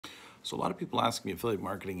So a lot of people ask me affiliate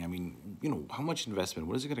marketing, I mean, how much investment?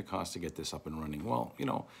 What is it going to cost to get this up and running? Well,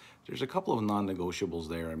 there's a couple of non-negotiables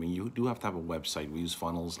there. I mean, you do have to have a website. We use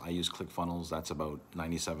funnels. I use ClickFunnels. That's about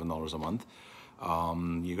 $97 a month.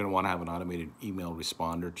 You're going to want to have an automated email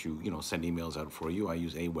responder to, send emails out for you. I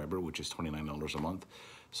use Aweber, which is $29 a month.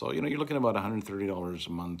 So, you're looking at about $130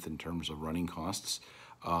 a month in terms of running costs.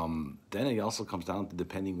 Then it also comes down to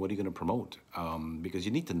depending what are you going to promote, because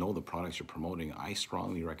you need to know the products you're promoting. I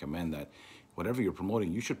strongly recommend that whatever you're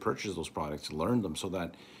promoting, you should purchase those products, learn them, so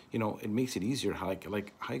that it makes it easier.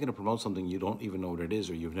 Like how are you going to promote something you don't even know what it is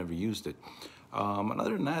or you've never used it? And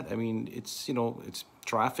other than that, I mean, it's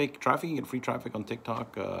traffic. You get free traffic on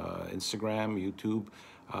TikTok, Instagram, YouTube.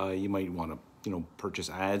 You might want to purchase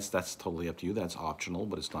ads. That's totally up to you. That's optional,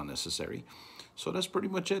 but it's not necessary. So that's pretty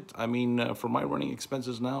much it. I mean, for my running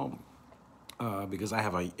expenses now, because I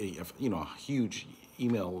have a huge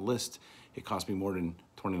email list, it costs me more than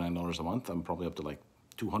 $29 a month. I'm probably up to like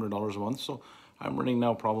 $200 a month. So I'm running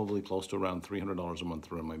now probably close to around $300 a month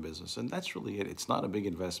to run my business. And that's really it. It's not a big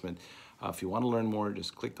investment. If you want to learn more,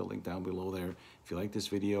 just click the link down below there. If you like this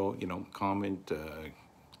video, comment,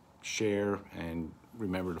 share, and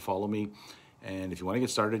remember to follow me. And if you want to get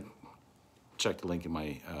started, check the link in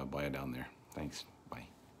my bio down there. Thanks.